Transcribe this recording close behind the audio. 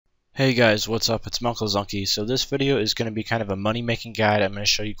Hey guys, what's up? It's munclesonkey. So this video is going to be kind of a money making guide. I'm going to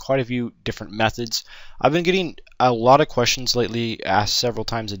show you quite a few different methods. I've been getting a lot of questions lately, asked several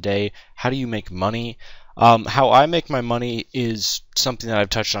times a day. How do you make money? How I make my money is something that I've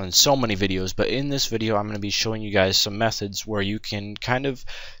touched on in so many videos, but in this video I'm going to be showing you guys some methods where you can kind of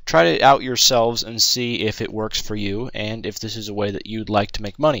try it out yourselves and see if it works for you and if this is a way that you'd like to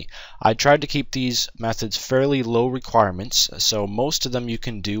make money. I tried to keep these methods fairly low requirements, so most of them you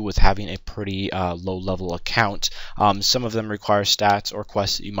can do with having a pretty low level account. Some of them require stats or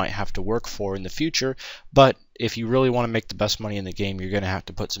quests that you might have to work for in the future, but if you really want to make the best money in the game, you're going to have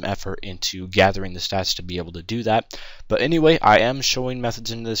to put some effort into gathering the stats to be able to do that. But anyway, I am showing methods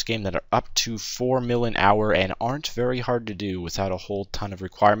in this game that are up to 4 mil an hour and aren't very hard to do without a whole ton of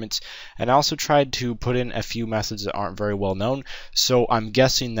requirements. And I also tried to put in a few methods that aren't very well known, so I'm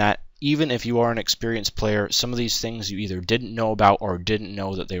guessing that even if you are an experienced player, some of these things you either didn't know about or didn't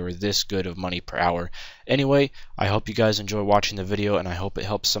know that they were this good of money per hour. Anyway, I hope you guys enjoy watching the video, and I hope it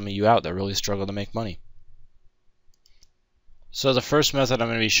helps some of you out that really struggle to make money. So the first method I'm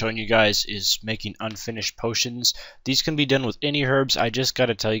going to be showing you guys is making unfinished potions. These can be done with any herbs. I just got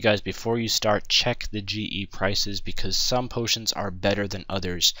to tell you guys, before you start, check the GE prices because some potions are better than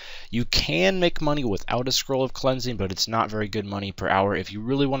others. You can make money without a scroll of cleansing, but it's not very good money per hour. If you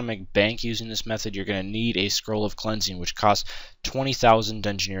really want to make bank using this method, you're going to need a scroll of cleansing, which costs 20,000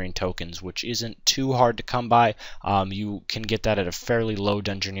 dungeoneering tokens, which isn't too hard to come by. You can get that at a fairly low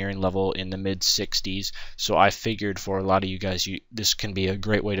dungeoneering level in the mid 60s, so I figured for a lot of you guys this can be a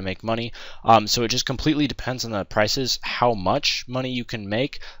great way to make money. So it just completely depends on the prices, how much money you can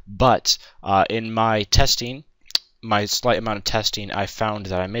make, but in my testing, my slight amount of testing, I found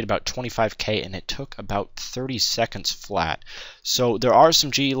that I made about 25k and it took about 30 seconds flat. So there are some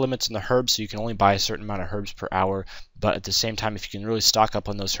GE limits in the herbs, so you can only buy a certain amount of herbs per hour, but at the same time, if you can really stock up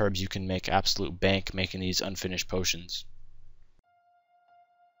on those herbs, you can make absolute bank making these unfinished potions.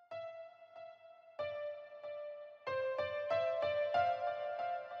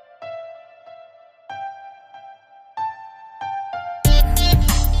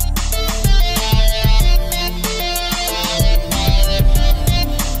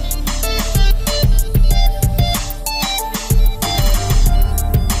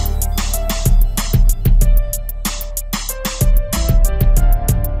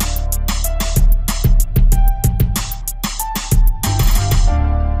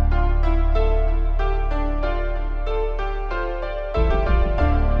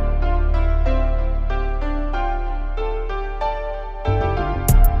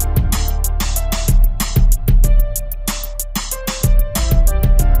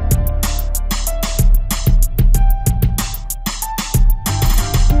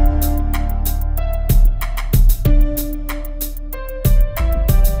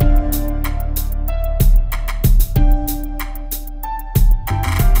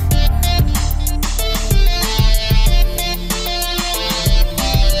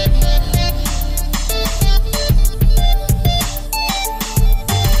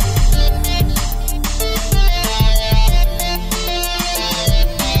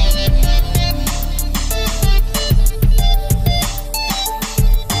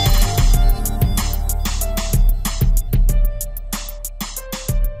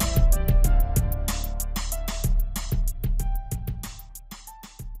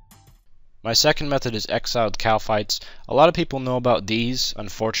 My second method is exiled cow fights. A lot of people know about these,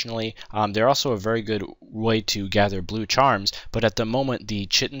 unfortunately. They're also a very good way to gather blue charms, but at the moment the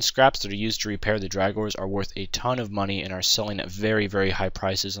chitin scraps that are used to repair the dragors are worth a ton of money and are selling at very, very high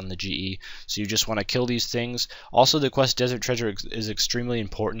prices on the GE. So you just want to kill these things. Also, the quest Desert Treasure is extremely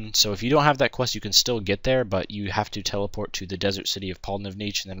important, so if you don't have that quest you can still get there, but you have to teleport to the desert city of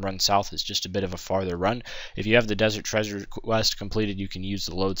Palnavnich and then run south. It's just a bit of a farther run. If you have the Desert Treasure quest completed, you can use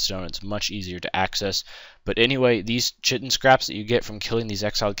the lodestone. It's much easier to access. But anyway, these chitin scraps that you get from killing these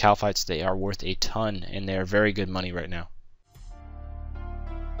exiled cow fights, they are worth a ton and they're very good money right now.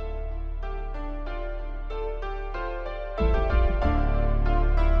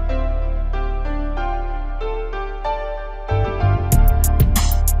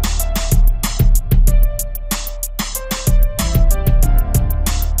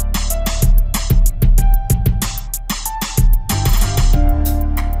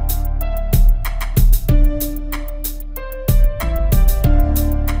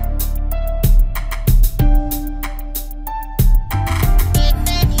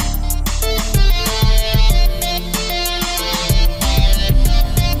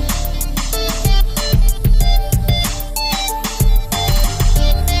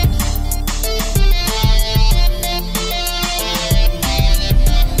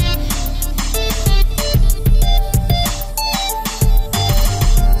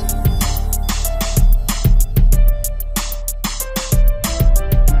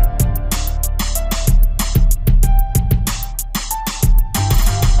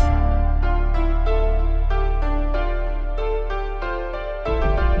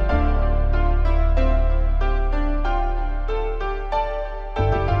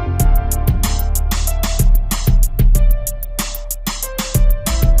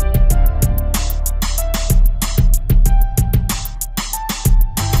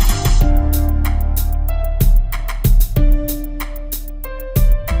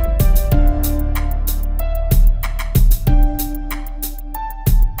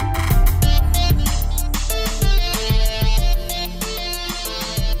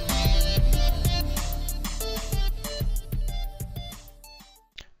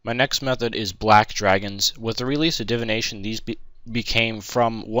 My next method is black dragons. With the release of divination, these became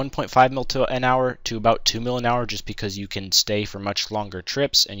from 1.5 mil an hour to about 2 mil an hour, just because you can stay for much longer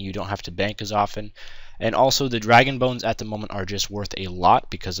trips and you don't have to bank as often. And also the dragon bones at the moment are just worth a lot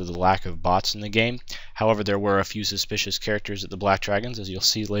because of the lack of bots in the game. However, there were a few suspicious characters at the black dragons, as you'll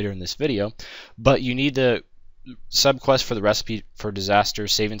see later in this video. But you need the subquest for the recipe for disaster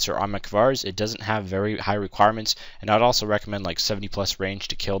saving Sir Armakvar's. It doesn't have very high requirements, and I'd also recommend like 70+ range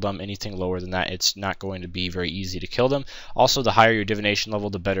to kill them. Anything lower than that, it's not going to be very easy to kill them. Also, the higher your divination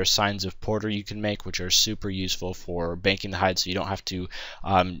level, the better signs of porter you can make, which are super useful for banking the hide, so you don't have to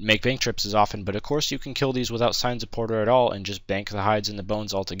make bank trips as often. But of course, you can kill these without signs of porter at all and just bank the hides and the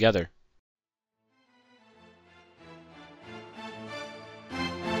bones altogether.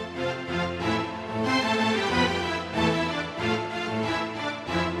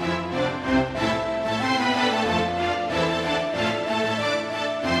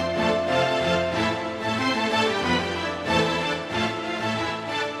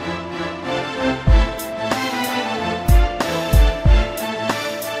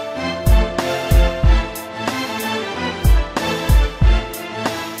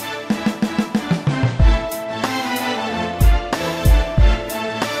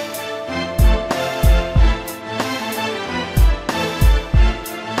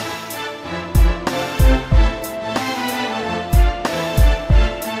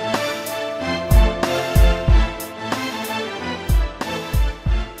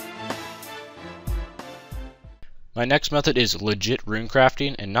 My next method is legit rune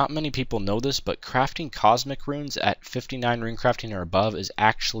crafting, and not many people know this, but crafting cosmic runes at 59 rune crafting or above is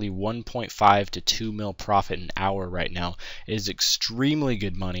actually 1.5 to 2 mil profit an hour right now. It is extremely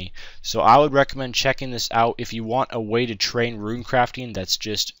good money, so I would recommend checking this out if you want a way to train rune crafting that's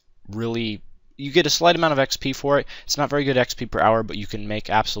just really... You get a slight amount of XP for it. It's not very good XP per hour, but you can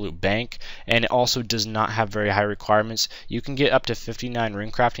make absolute bank, and it also does not have very high requirements. You can get up to 59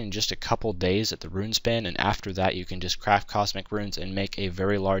 rune crafting in just a couple days at the rune span, and after that you can just craft cosmic runes and make a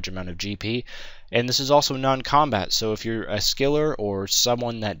very large amount of GP. And this is also non-combat, so if you're a skiller or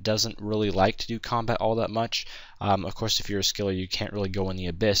someone that doesn't really like to do combat all that much, of course if you're a skiller you can't really go in the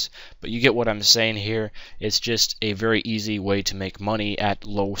abyss, but you get what I'm saying here. It's just a very easy way to make money at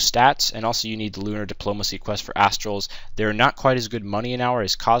low stats. And also you need the lunar diplomacy quest for astrals. They're not quite as good money an hour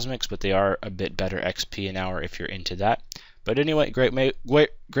as cosmics, but they are a bit better XP an hour if you're into that. But anyway, great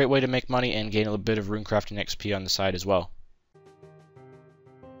way to make money and gain a little bit of runecrafting XP on the side as well.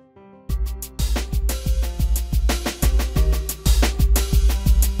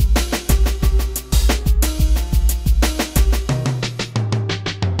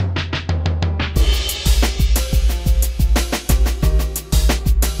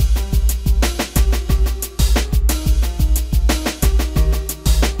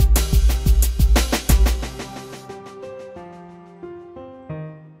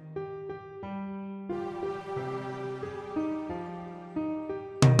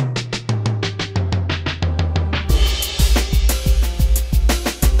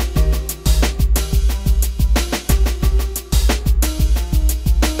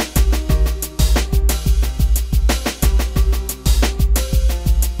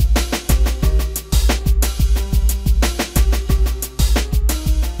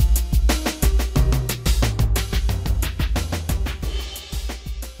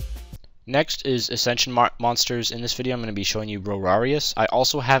 Next is Ascension monsters. In this video I'm going to be showing you Rorarius. I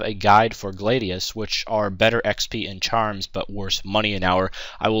also have a guide for Gladius, which are better XP and charms but worse money an hour.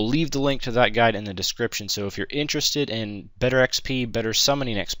 I will leave the link to that guide in the description, so if you're interested in better XP, better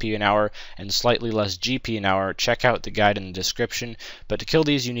summoning XP an hour, and slightly less GP an hour, check out the guide in the description. But to kill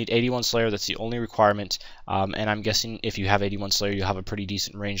these you need 81 Slayer, that's the only requirement, and I'm guessing if you have 81 Slayer you'll have a pretty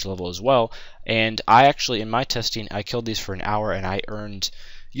decent range level as well. And I actually, in my testing, I killed these for an hour and I earned...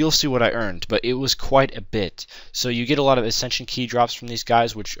 You'll see what I earned, but it was quite a bit. So you get a lot of Ascension key drops from these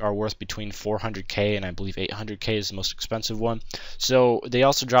guys, which are worth between 400k and I believe 800k is the most expensive one. So they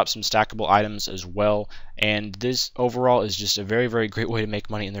also drop some stackable items as well, and this overall is just a very, very great way to make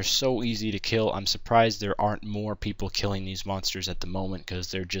money, and they're so easy to kill. I'm surprised there aren't more people killing these monsters at the moment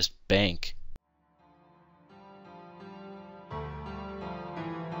because they're just bank.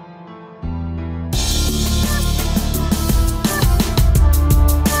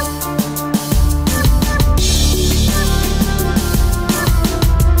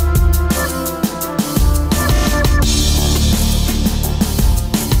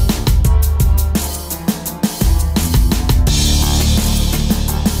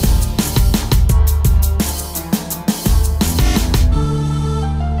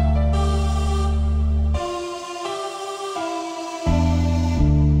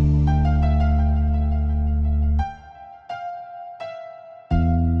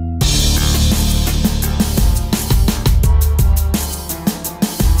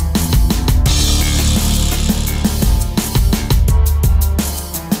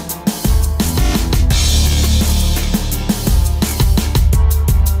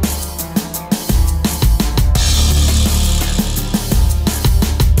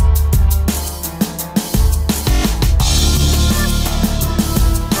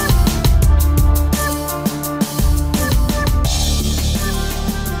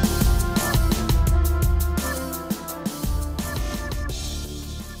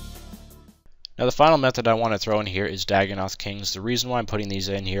 Now the final method I want to throw in here is Dagannoth Kings. The reason why I'm putting these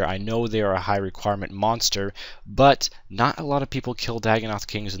in here, I know they are a high requirement monster, but not a lot of people kill Dagannoth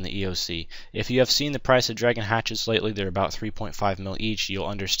Kings in the EOC. If you have seen the price of Dragon Hatchets lately, they're about 3.5 mil each, you'll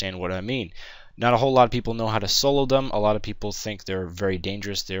understand what I mean. Not a whole lot of people know how to solo them. A lot of people think they're very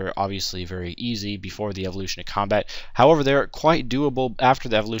dangerous. They're obviously very easy before the evolution of combat. However, they're quite doable after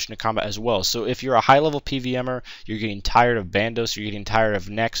the evolution of combat as well. So if you're a high-level PVMer, you're getting tired of Bandos, you're getting tired of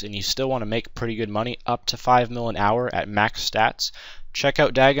Nex, and you still want to make pretty good money, up to 5 mil an hour at max stats, check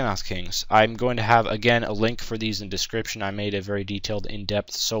out Dagannoth Kings. I'm going to have, again, a link for these in description. I made a very detailed,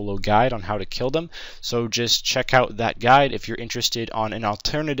 in-depth solo guide on how to kill them. So just check out that guide if you're interested on an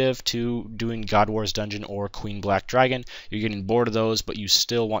alternative to doing God Wars Dungeon or Queen Black Dragon. You're getting bored of those, but you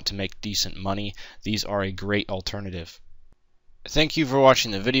still want to make decent money. These are a great alternative. Thank you for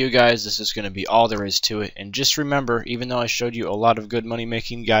watching the video, guys. This is going to be all there is to it. And just remember, even though I showed you a lot of good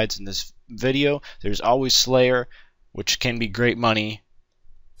money-making guides in this video, there's always Slayer, which can be great money,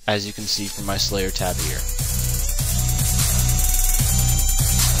 as you can see from my Slayer tab here.